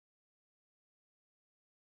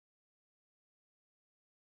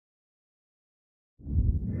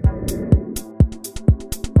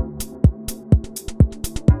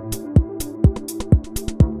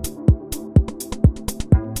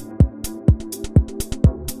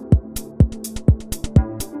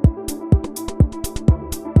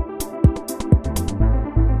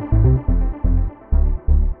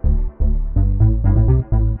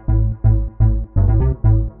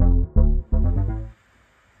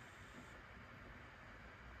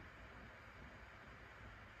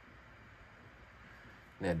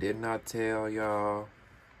Now, didn't I tell y'all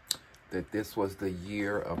that this was the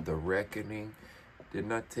year of the reckoning?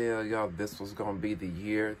 Didn't I tell y'all this was going to be the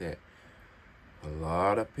year that a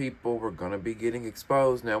lot of people were going to be getting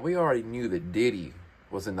exposed? Now, we already knew that Diddy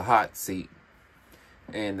was in the hot seat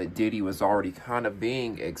and that Diddy was already kind of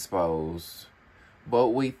being exposed. But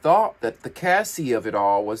we thought that the Cassie of it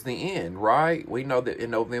all was the end, right? We know that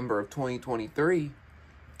in November of 2023,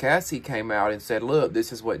 Cassie came out and said, look,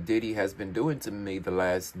 this is what Diddy has been doing to me the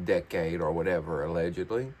last decade or whatever,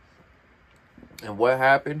 allegedly. And what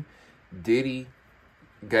happened? Diddy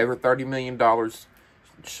gave her $30 million.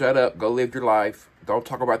 Shut up. Go live your life. Don't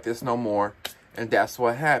talk about this no more. And that's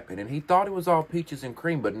what happened. And he thought it was all peaches and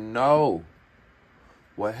cream, but no.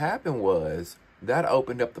 What happened was that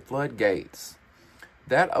opened up the floodgates.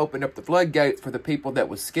 That opened up the floodgates for the people that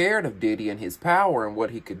was scared of Diddy and his power and what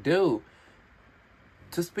he could do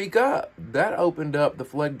to speak up. That opened up the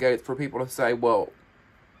floodgates for people to say, well,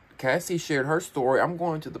 Cassie shared her story. I'm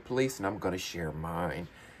going to the police and I'm going to share mine.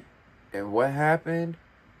 And what happened?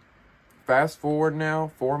 Fast forward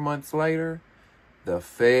now, 4 months later, the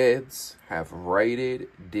feds have raided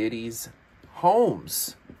Diddy's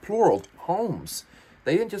homes. Plural, homes.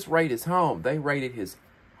 They didn't just raid his home. They raided his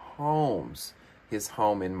homes. His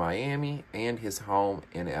home in Miami and his home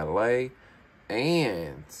in LA.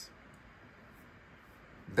 And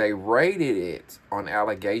they raided it on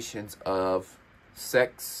allegations of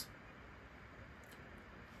sex,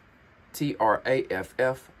 trafficking.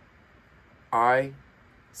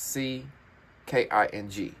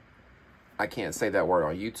 I can't say that word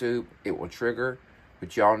on YouTube. It will trigger,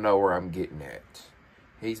 but y'all know where I'm getting at.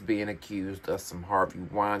 He's being accused of some Harvey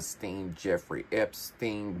Weinstein, Jeffrey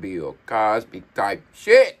Epstein, Bill Cosby type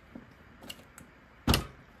shit. You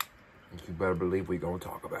better believe we're going to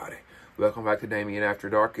talk about it. Welcome back to Damien After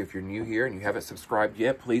Dark. If you're new here and you haven't subscribed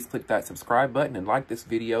yet, please click that subscribe button and like this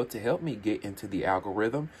video to help me get into the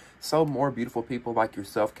algorithm so more beautiful people like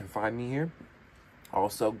yourself can find me here.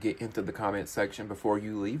 Also, get into the comment section before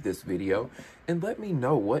you leave this video and let me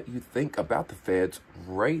know what you think about the feds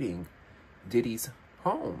raiding Diddy's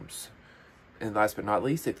homes. And last but not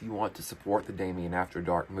least, if you want to support the Damien After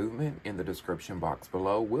Dark movement, in the description box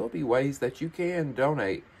below will be ways that you can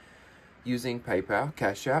donate using PayPal,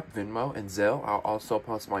 Cash App, Venmo, and Zelle. I'll also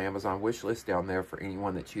post my Amazon wish list down there for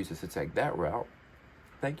anyone that chooses to take that route.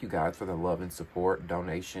 Thank you guys for the love and support,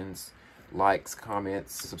 donations, likes,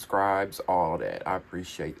 comments, subscribes, all that. I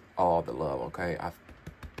appreciate all the love, okay? I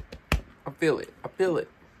feel it. I feel it.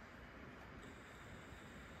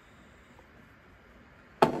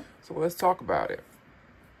 So let's talk about it.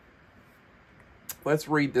 Let's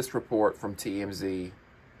read this report from TMZ.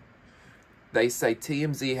 They say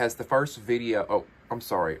TMZ has the first video. Oh, I'm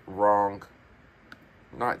sorry. Wrong.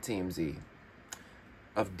 Not TMZ.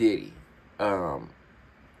 Of Diddy. From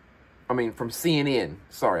CNN.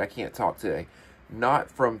 Sorry, I can't talk today.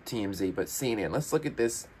 Not from TMZ, but CNN. Let's look at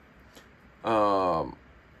this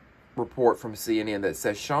report from CNN that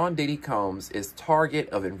says Sean Diddy Combs is target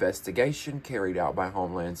of investigation carried out by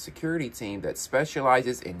Homeland Security team that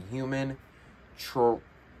specializes in human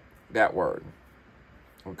that word.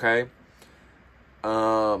 Okay?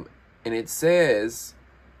 And it says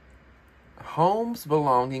homes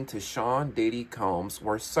belonging to Sean Diddy Combs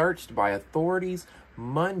were searched by authorities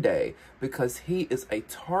Monday because he is a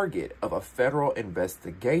target of a federal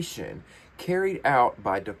investigation carried out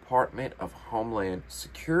by Department of Homeland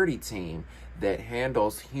Security team that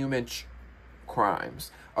handles human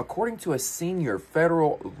crimes. According to a senior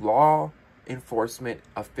federal law enforcement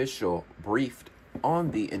official briefed on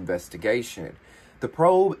the investigation, the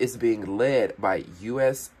probe is being led by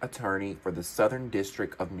U.S. Attorney for the Southern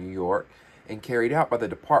District of New York and carried out by the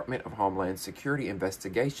Department of Homeland Security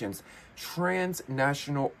Investigations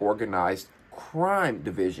Transnational Organized Crime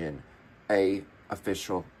Division, a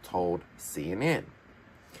official told CNN.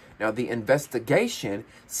 Now, the investigation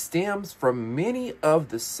stems from many of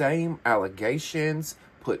the same allegations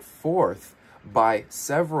put forth by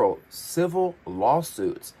several civil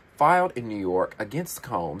lawsuits filed in New York against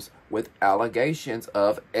Combs with allegations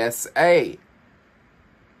of SA.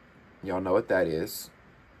 Y'all know what that is.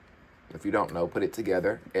 If you don't know, put it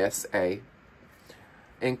together. SA.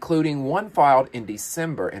 Including one filed in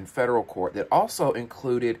December in federal court that also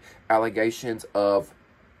included allegations of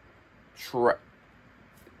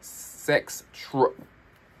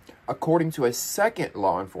according to a second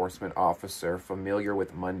law enforcement officer familiar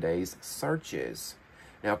with Monday's searches.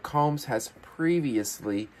 Now, Combs has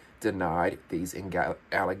previously denied these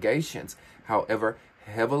allegations. However,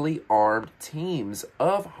 heavily armed teams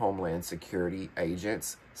of Homeland Security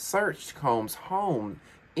agents searched Combs' home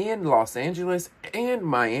in Los Angeles and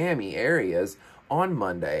Miami areas on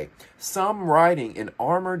Monday, some riding in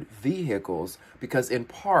armored vehicles because, in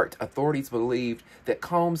part, authorities believed that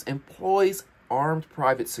Combs employs armed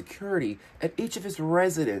private security at each of his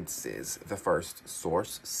residences, the first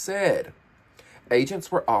source said.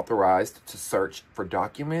 Agents were authorized to search for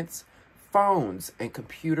documents, phones, and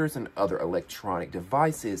computers and other electronic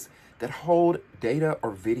devices that hold data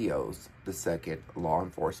or videos, the second law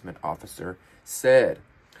enforcement officer said.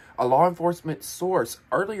 A law enforcement source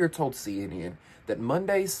earlier told CNN that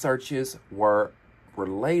Monday's searches were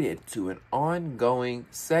related to an ongoing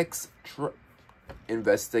sex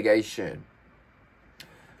investigation.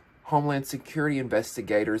 Homeland Security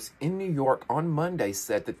investigators in New York on Monday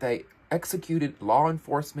said that they executed law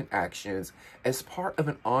enforcement actions as part of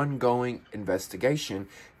an ongoing investigation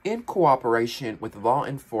in cooperation with law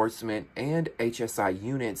enforcement and HSI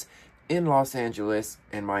units in Los Angeles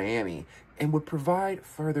and Miami, and would provide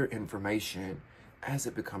further information as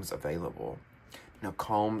it becomes available. Now,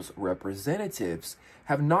 Combs' representatives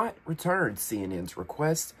have not returned CNN's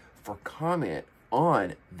request for comment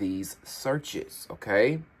on these searches,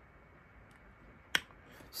 okay?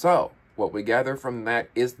 So, what we gather from that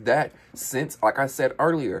is that since, like I said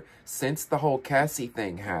earlier, since the whole Cassie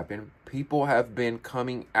thing happened, people have been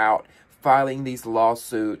coming out, filing these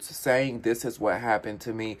lawsuits, saying this is what happened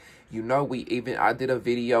to me. You know, I did a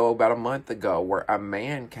video about a month ago where a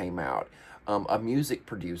man came out, a music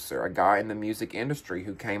producer, a guy in the music industry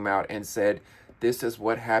who came out and said, this is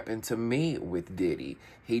what happened to me with Diddy.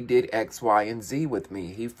 He did X, Y, and Z with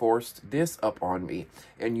me. He forced this up on me.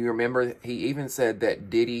 And you remember, he even said that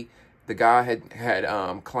Diddy, the guy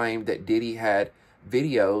had claimed that Diddy had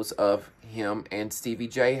videos of him and Stevie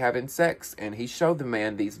J having sex. And he showed the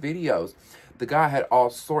man these videos. The guy had all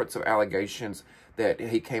sorts of allegations that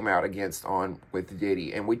he came out against with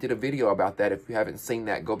Diddy. And we did a video about that. If you haven't seen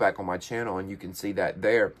that, go back on my channel and you can see that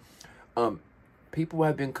there. People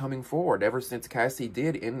have been coming forward ever since Cassie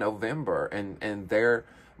did in November, and they're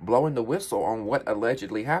blowing the whistle on what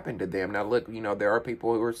allegedly happened to them. Now, look, you know, there are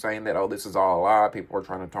people who are saying that, oh, this is all a lie. People are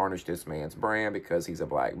trying to tarnish this man's brand because he's a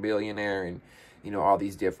black billionaire and, you know, all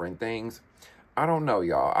these different things. I don't know,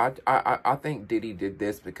 y'all. I think Diddy did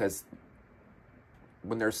this because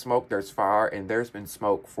when there's smoke, there's fire, and there's been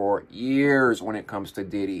smoke for years when it comes to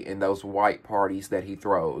Diddy and those white parties that he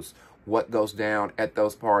throws. What goes down at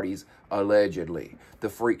those parties, allegedly. The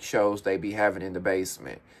freak shows they be having in the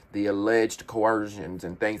basement. The alleged coercions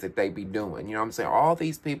and things that they be doing. You know what I'm saying? All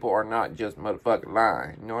these people are not just motherfucking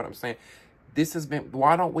lying. You know what I'm saying? This has been...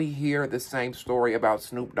 Why don't we hear the same story about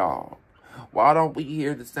Snoop Dogg? Why don't we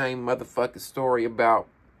hear the same motherfucking story about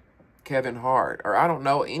Kevin Hart? Or I don't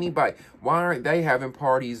know, anybody. Why aren't they having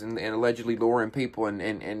parties and allegedly luring people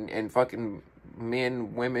and fucking...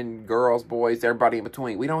 men, women, girls, boys, everybody in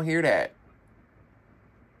between? We don't hear that.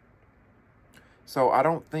 So I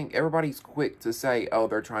don't think everybody's quick to say, oh,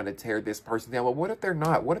 they're trying to tear this person down. Well, what if they're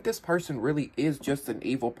not? What if this person really is just an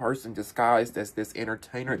evil person disguised as this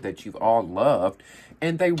entertainer that you've all loved,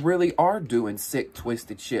 and they really are doing sick,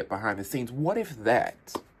 twisted shit behind the scenes? What if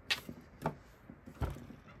that?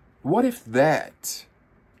 What if that?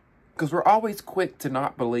 Because we're always quick to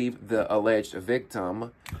not believe the alleged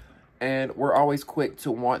victim. And we're always quick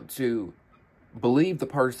to want to believe the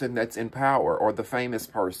person that's in power, or the famous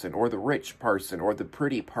person, or the rich person, or the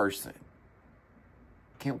pretty person.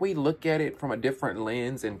 Can we look at it from a different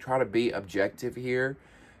lens and try to be objective here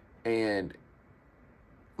and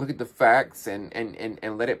look at the facts and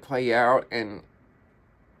let it play out and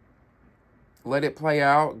let it play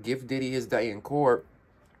out, give Diddy his day in court.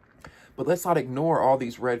 But let's not ignore all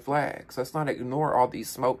these red flags. Let's not ignore all these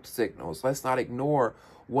smoke signals. Let's not ignore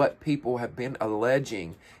what people have been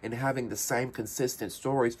alleging and having the same consistent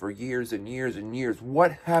stories for years and years and years.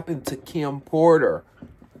 What happened to Kim Porter?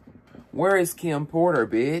 Where is Kim Porter,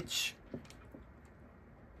 bitch?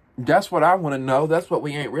 That's what I want to know. That's what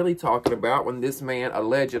we ain't really talking about when this man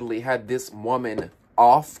allegedly had this woman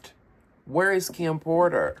offed. Where is Kim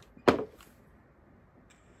Porter?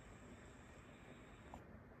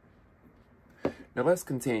 Now let's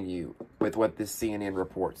continue with what this CNN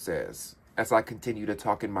report says. As I continue to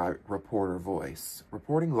talk in my reporter voice.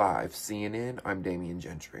 Reporting live, CNN, I'm Damien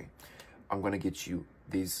Gentry. I'm going to get you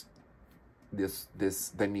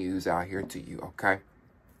the news out here to you, okay?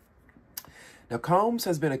 Now, Combs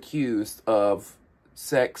has been accused of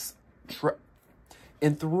sex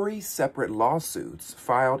in 3 separate lawsuits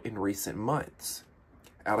filed in recent months.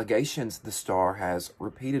 Allegations the star has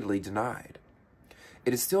repeatedly denied.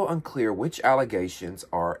 It is still unclear which allegations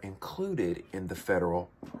are included in the federal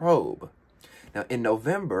probe. Now, in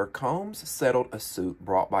November, Combs settled a suit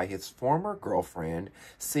brought by his former girlfriend,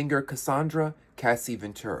 singer Cassandra Cassie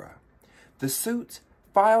Ventura. The suit,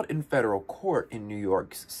 filed in federal court in New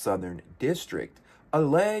York's Southern District,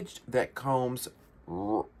 alleged that Combs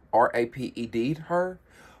RAPED'd her,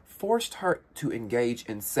 forced her to engage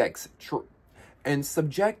in sex and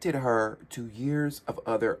subjected her to years of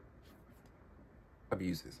other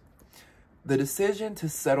abuses. The decision to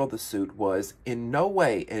settle the suit was in no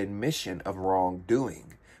way an admission of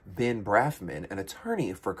wrongdoing. Ben Brafman, an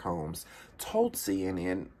attorney for Combs, told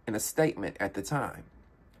CNN in a statement at the time,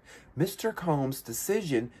 Mr. Combs'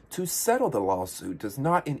 decision to settle the lawsuit does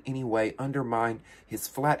not in any way undermine his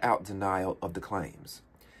flat-out denial of the claims.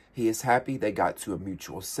 He is happy they got to a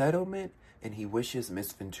mutual settlement, and he wishes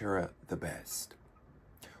Miss Ventura the best.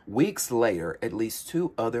 Weeks later, at least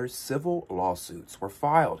 2 other civil lawsuits were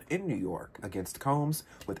filed in New York against Combs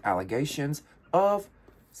with allegations of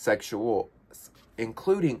sexual,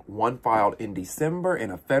 including one filed in December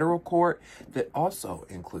in a federal court that also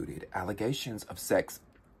included allegations of sex.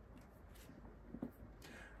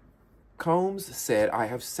 Combs said, I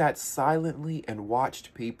have sat silently and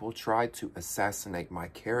watched people try to assassinate my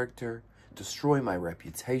character, destroy my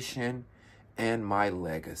reputation, and my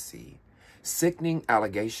legacy. Sickening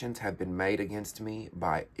allegations have been made against me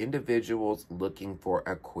by individuals looking for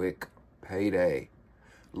a quick payday.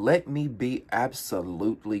 Let me be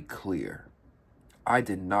absolutely clear. I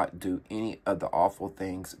did not do any of the awful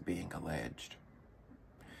things being alleged.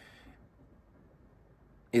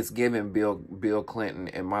 It's giving Bill Clinton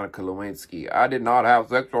and Monica Lewinsky. I did not have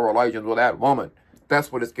sexual relations with that woman. That's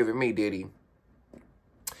what it's giving me, Diddy.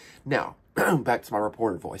 Now, back to my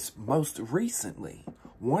reporter voice. Most recently,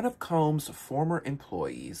 one of Combs' former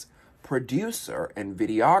employees, producer and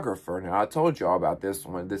videographer, now I told y'all about this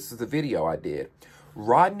one. This is the video I did.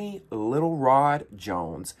 Rodney Little Rod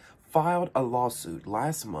Jones filed a lawsuit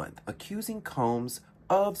last month accusing Combs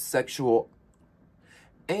of sexual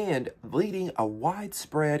and leading a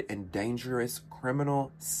widespread and dangerous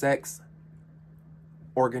criminal sex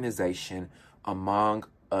organization, among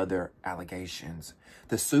other allegations.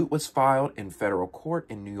 The suit was filed in federal court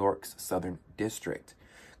in New York's Southern District.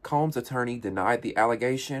 Combs' attorney denied the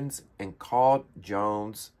allegations and called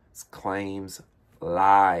Jones' claims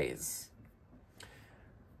lies.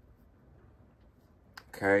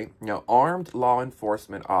 Okay, now armed law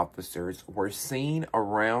enforcement officers were seen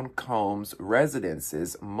around Combs'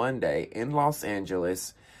 residences Monday in Los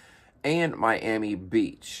Angeles and Miami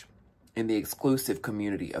Beach, in the exclusive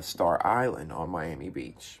community of Star Island on Miami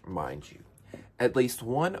Beach, mind you. At least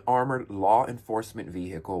one armored law enforcement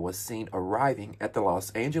vehicle was seen arriving at the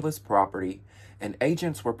Los Angeles property, and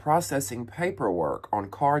agents were processing paperwork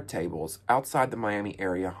on card tables outside the Miami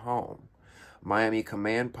area home. Miami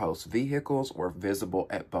command post vehicles were visible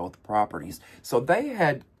at both properties. So they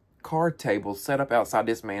had card tables set up outside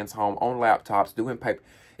this man's home on laptops doing paper.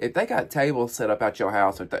 If they got tables set up at your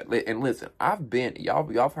house, and listen, I've been, y'all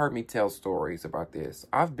have heard me tell stories about this.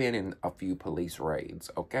 I've been in a few police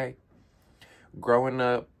raids, okay? Growing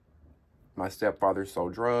up, my stepfather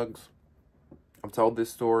sold drugs. I've told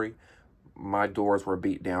this story. My doors were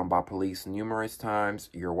beat down by police numerous times.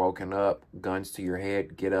 You're woken up, guns to your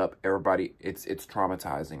head, get up. Everybody, it's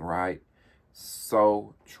traumatizing, right?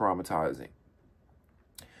 So traumatizing.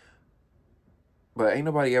 But ain't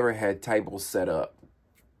nobody ever had tables set up.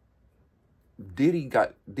 Diddy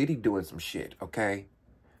doing some shit, okay?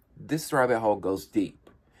 This rabbit hole goes deep.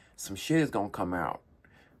 Some shit is gonna come out.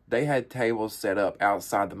 They had tables set up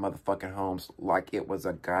outside the motherfucking homes like it was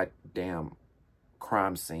a goddamn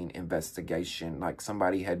crime scene investigation, like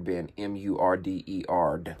somebody had been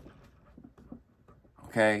MURDER'd.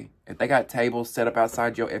 Okay? If they got tables set up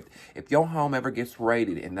outside your, if your home ever gets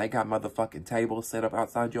raided and they got motherfucking tables set up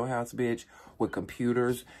outside your house, bitch, with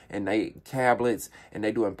computers and they tablets and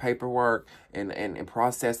they doing paperwork and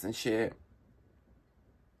processing shit,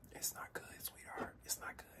 it's not good, sweetheart. It's not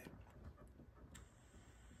good.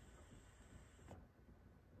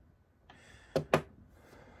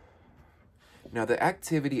 Now, the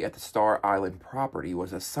activity at the Star Island property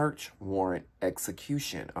was a search warrant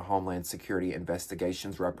execution, a Homeland Security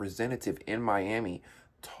Investigations representative in Miami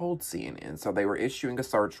told CNN. So they were issuing a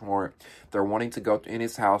search warrant. They're wanting to go in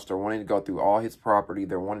his house. They're wanting to go through all his property.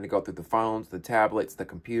 They're wanting to go through the phones, the tablets, the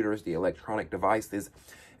computers, the electronic devices.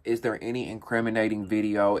 Is there any incriminating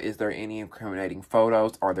video? Is there any incriminating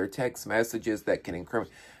photos? Are there text messages that can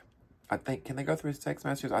incriminate? I think, can they go through his text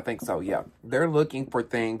messages? I think so, yeah. They're looking for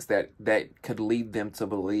things that could lead them to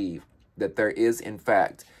believe that there is, in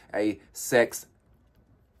fact, a sex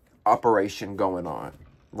operation going on,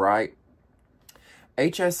 right?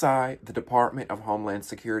 HSI, the Department of Homeland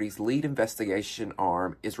Security's lead investigation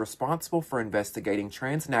arm, is responsible for investigating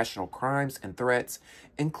transnational crimes and threats,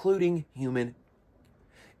 including human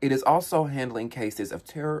It is also handling cases of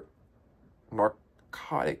terror,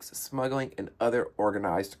 narcotics, smuggling, and other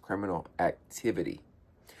organized criminal activity.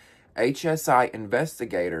 HSI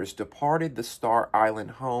investigators departed the Star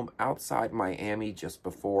Island home outside Miami just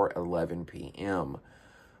before 11 p.m.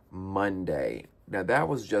 Monday. Now, that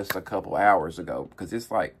was just a couple hours ago, because it's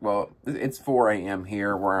like, well, it's 4 a.m.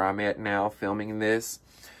 here where I'm at now filming this.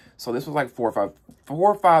 So this was like 4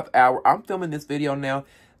 or 5 hours. I'm filming this video now.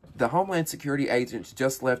 The Homeland Security agents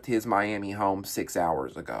just left his Miami home 6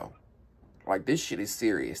 hours ago. Like, this shit is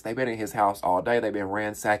serious. They've been in his house all day. They've been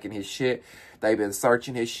ransacking his shit. They've been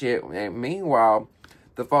searching his shit. And meanwhile,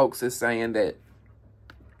 the folks is saying that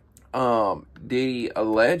Diddy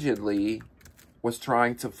allegedly was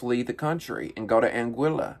trying to flee the country and go to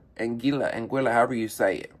Anguilla, however you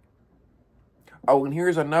say it. Oh, and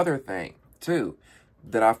here's another thing, too,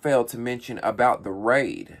 that I failed to mention about the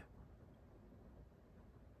raid.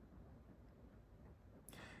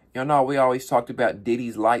 You know, we always talked about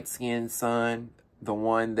Diddy's light-skinned son, the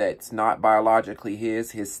one that's not biologically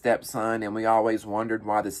his stepson, and we always wondered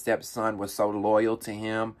why the stepson was so loyal to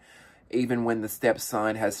him, even when the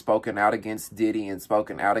stepson has spoken out against Diddy and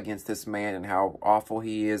spoken out against this man and how awful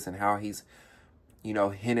he is and how he's, you know,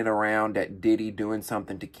 hinted around at Diddy doing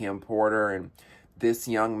something to Kim Porter. And this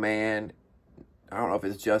young man, I don't know if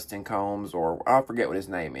it's Justin Combs or I forget what his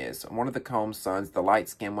name is. One of the Combs sons, the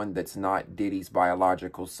light-skinned one that's not Diddy's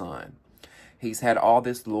biological son. He's had all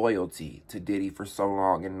this loyalty to Diddy for so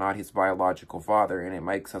long and not his biological father, and it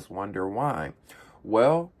makes us wonder why.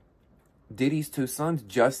 Well, Diddy's two sons,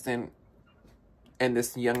 Justin and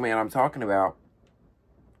this young man I'm talking about,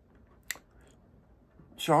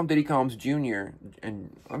 Sean Diddy Combs Jr.,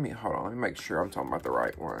 and let me make sure I'm talking about the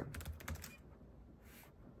right one.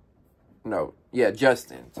 No, yeah,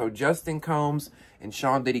 Justin. So Justin Combs and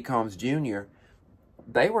Sean Diddy Combs Jr.,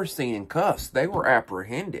 they were seen in cuffs. They were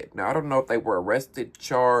apprehended. Now, I don't know if they were arrested,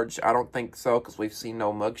 charged. I don't think so, because we've seen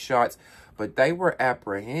no mugshots. But they were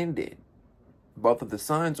apprehended. Both of the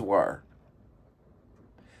sons were.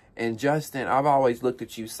 And Justin, I've always looked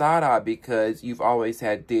at you side-eye because you've always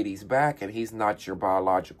had Diddy's back, and he's not your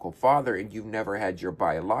biological father, and you've never had your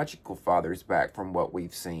biological father's back from what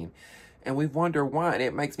we've seen. And we wonder why, and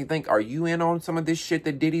it makes me think, are you in on some of this shit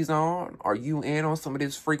that Diddy's on? Are you in on some of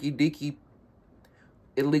this freaky-deaky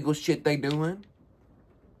illegal shit they doing?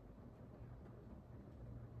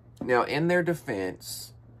 Now, in their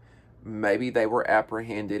defense, maybe they were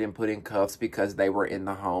apprehended and put in cuffs because they were in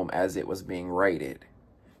the home as it was being raided.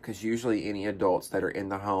 Because usually any adults that are in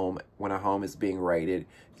the home, when a home is being raided,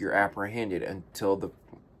 you're apprehended until the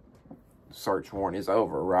search warrant is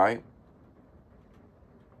over, right?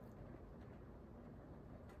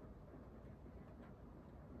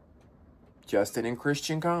 Justin and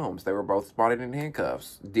Christian Combs, they were both spotted in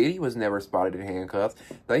handcuffs. Diddy was never spotted in handcuffs.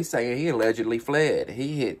 They say he allegedly fled.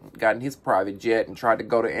 He had gotten his private jet and tried to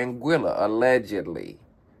go to Anguilla, allegedly.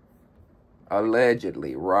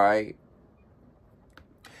 Allegedly, right?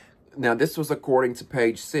 Now, this was according to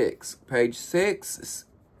page 6. Page 6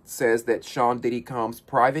 says that Sean Diddy Combs'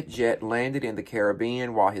 private jet landed in the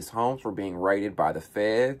Caribbean while his homes were being raided by the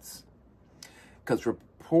feds. Because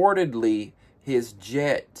reportedly, his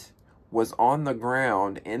jet was on the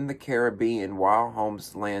ground in the Caribbean while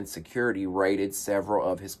Homeland Security raided several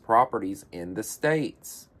of his properties in the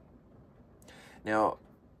States. Now,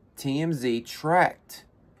 TMZ tracked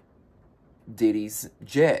Diddy's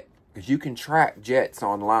jet, because you can track jets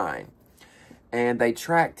online. And they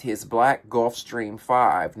tracked his black Gulfstream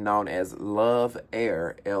 5, known as Love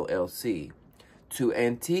Air LLC, to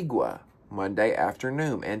Antigua Monday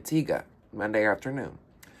afternoon.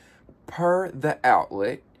 Per the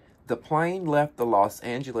outlet, the plane left the Los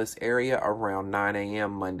Angeles area around 9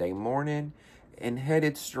 a.m. Monday morning and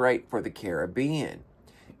headed straight for the Caribbean.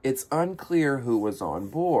 It's unclear who was on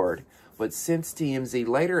board, but since TMZ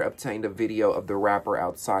later obtained a video of the rapper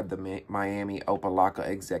outside the Miami Opa-locka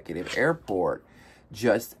Executive Airport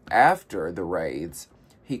just after the raids,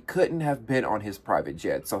 he couldn't have been on his private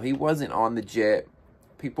jet. So he wasn't on the jet.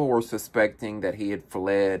 People were suspecting that he had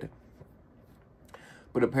fled,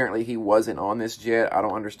 but apparently he wasn't on this jet. I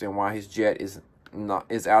don't understand why his jet is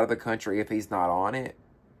out of the country if he's not on it.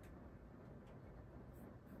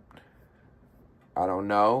 I don't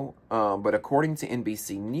know. But according to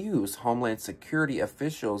NBC News, Homeland Security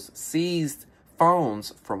officials seized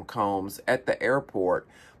phones from Combs at the airport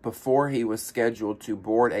before he was scheduled to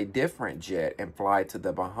board a different jet and fly to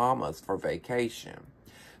the Bahamas for vacation.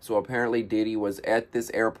 So apparently Diddy was at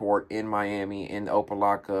this airport in Miami, in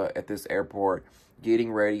Opa-locka, at this airport,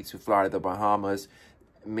 getting ready to fly to the Bahamas.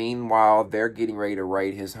 Meanwhile, they're getting ready to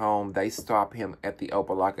raid his home. They stop him at the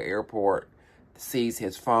Opa-locka airport, seize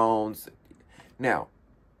his phones. Now,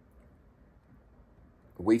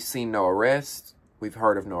 we've seen no arrests. We've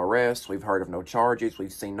heard of no arrests. We've heard of no charges.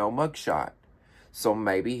 We've seen no mugshot. So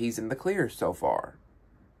maybe he's in the clear so far.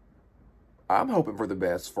 I'm hoping for the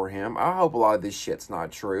best for him. I hope a lot of this shit's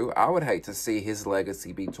not true. I would hate to see his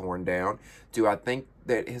legacy be torn down. Do I think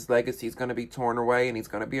that his legacy is going to be torn away and he's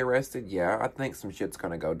going to be arrested? Yeah, I think some shit's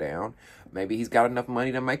going to go down. Maybe he's got enough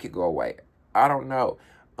money to make it go away. I don't know.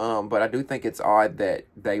 But I do think it's odd that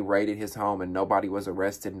they raided his home and nobody was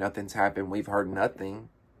arrested. Nothing's happened. We've heard nothing.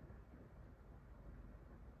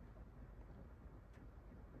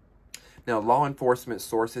 Now, law enforcement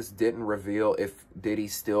sources didn't reveal if Diddy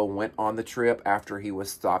still went on the trip after he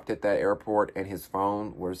was stopped at that airport and his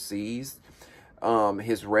phone was seized.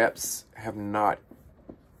 His reps have not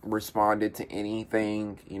responded to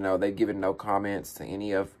anything. You know, they've given no comments to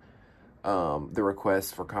any of the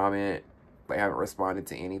requests for comment. They haven't responded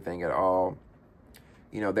to anything at all.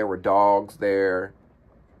 You know, there were dogs there.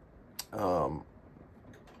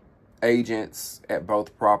 Agents at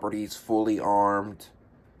both properties, fully armed,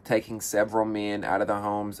 taking several men out of the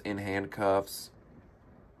homes in handcuffs.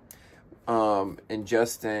 And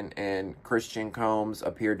Justin and Christian Combs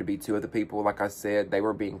appeared to be two of the people. Like I said, they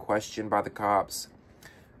were being questioned by the cops.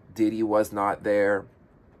 Diddy was not there.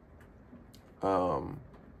 So,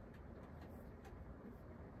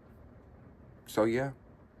 yeah.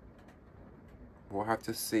 We'll have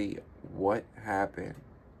to see what happened.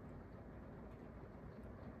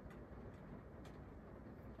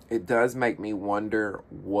 It does make me wonder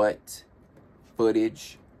what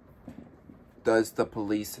footage does the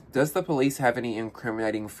police have any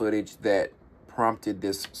incriminating footage that prompted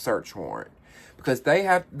this search warrant? Because they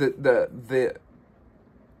have the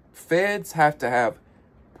feds have to have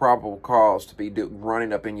probable cause to be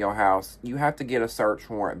running up in your house. You have to get a search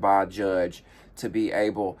warrant by a judge to be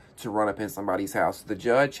able to run up in somebody's house. The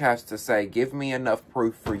judge has to say, give me enough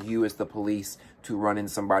proof for you as the police to run in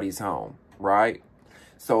somebody's home, right?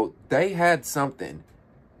 So they had something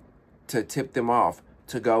to tip them off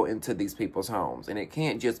to go into these people's homes. And it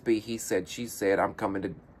can't just be he said, she said, I'm coming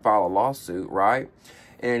to file a lawsuit, right?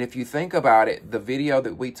 And if you think about it, the video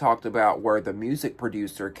that we talked about where the music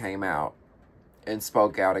producer came out and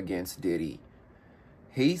spoke out against Diddy,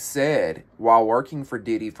 he said while working for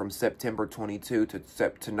Diddy from September 22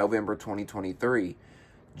 to November 2023,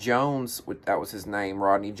 Jones, that was his name,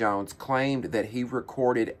 Rodney Jones, claimed that he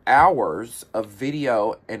recorded hours of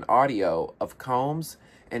video and audio of Combs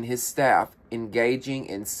and his staff engaging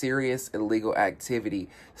in serious illegal activity,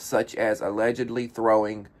 such as allegedly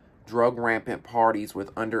throwing drug-rampant parties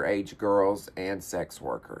with underage girls and sex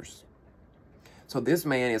workers. So this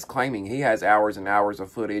man is claiming he has hours and hours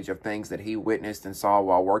of footage of things that he witnessed and saw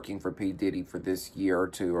while working for P. Diddy for this year or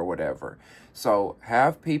two or whatever. So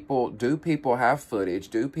do people have footage?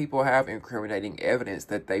 Do people have incriminating evidence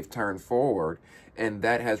that they've turned forward and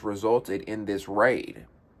that has resulted in this raid?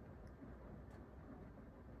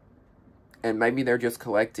 And maybe they're just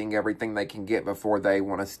collecting everything they can get before they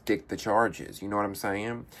want to stick the charges. You know what I'm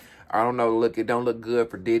saying? I don't know. Look, it don't look good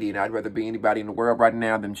for Diddy, and I'd rather be anybody in the world right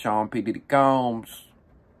now than Sean P. Diddy Combs.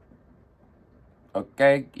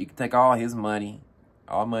 Okay? You can take all his money.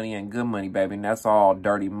 All money ain't good money, baby. And that's all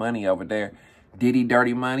dirty money over there. Diddy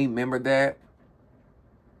Dirty Money, remember that?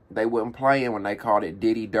 They wasn't playing when they called it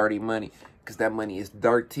Diddy Dirty Money, because that money is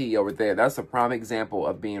dirty over there. That's a prime example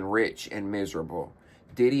of being rich and miserable.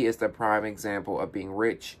 Diddy is the prime example of being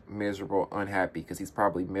rich, miserable, unhappy, because he's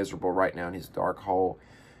probably miserable right now in his dark hole.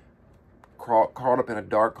 Caught up in a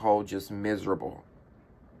dark hole, just miserable.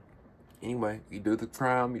 Anyway, you do the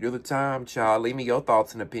crime, you do the time, child. Leave me your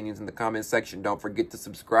thoughts and opinions in the comment section. Don't forget to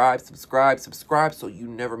subscribe so you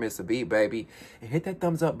never miss a beat, baby. And hit that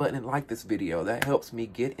thumbs up button and like this video. That helps me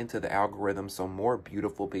get into the algorithm so more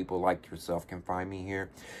beautiful people like yourself can find me here.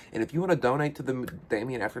 And if you want to donate to the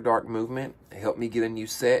Damien After Dark movement, help me get a new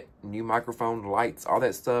set, new microphone, lights, all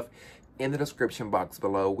that stuff, in the description box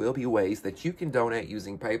below will be ways that you can donate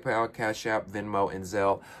using PayPal, Cash App, Venmo, and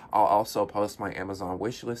Zelle. I'll also post my Amazon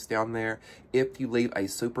wish list down there. If you leave a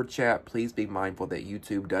super chat, please be mindful that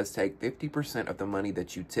YouTube does take 50% of the money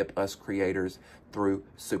that you tip us creators through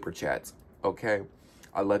super chats. Okay?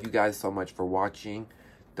 I love you guys so much for watching.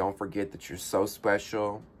 Don't forget that you're so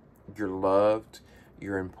special. You're loved.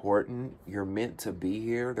 You're important. You're meant to be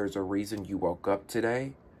here. There's a reason you woke up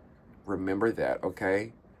today. Remember that,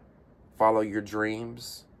 okay? Follow your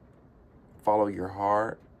dreams. Follow your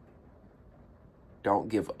heart. Don't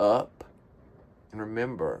give up. And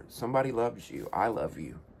remember, somebody loves you. I love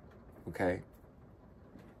you. Okay?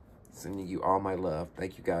 Sending you all my love.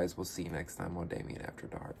 Thank you guys. We'll see you next time on Damien After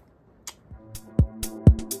Dark.